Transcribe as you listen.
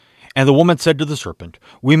And the woman said to the serpent,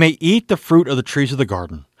 We may eat the fruit of the trees of the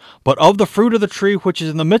garden, but of the fruit of the tree which is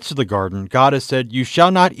in the midst of the garden, God has said, You shall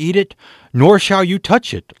not eat it, nor shall you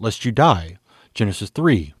touch it, lest you die. Genesis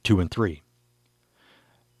 3:2-3.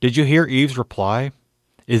 Did you hear Eve's reply?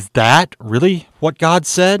 Is that really what God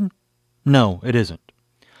said? No, it isn't.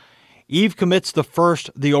 Eve commits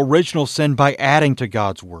the original sin by adding to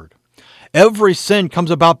God's word. Every sin comes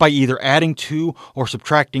about by either adding to or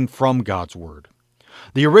subtracting from God's word.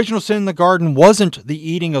 The original sin in the garden wasn't the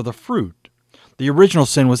eating of the fruit. The original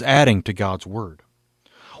sin was adding to God's word.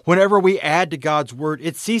 Whenever we add to God's word,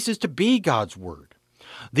 it ceases to be God's word.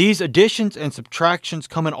 These additions and subtractions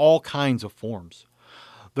come in all kinds of forms.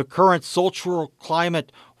 The current social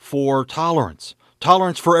climate for tolerance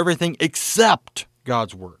for everything except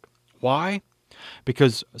God's word. Why?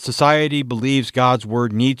 Because society believes God's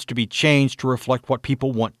word needs to be changed to reflect what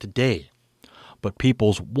people want today. But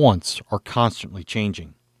people's wants are constantly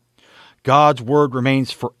changing. God's word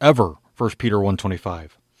remains forever, 1 Peter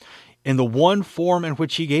 1:25, in the one form in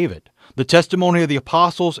which he gave it, the testimony of the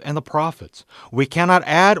apostles and the prophets. We cannot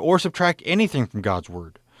add or subtract anything from God's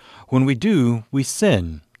word. When we do, we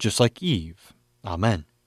sin, just like Eve. Amen.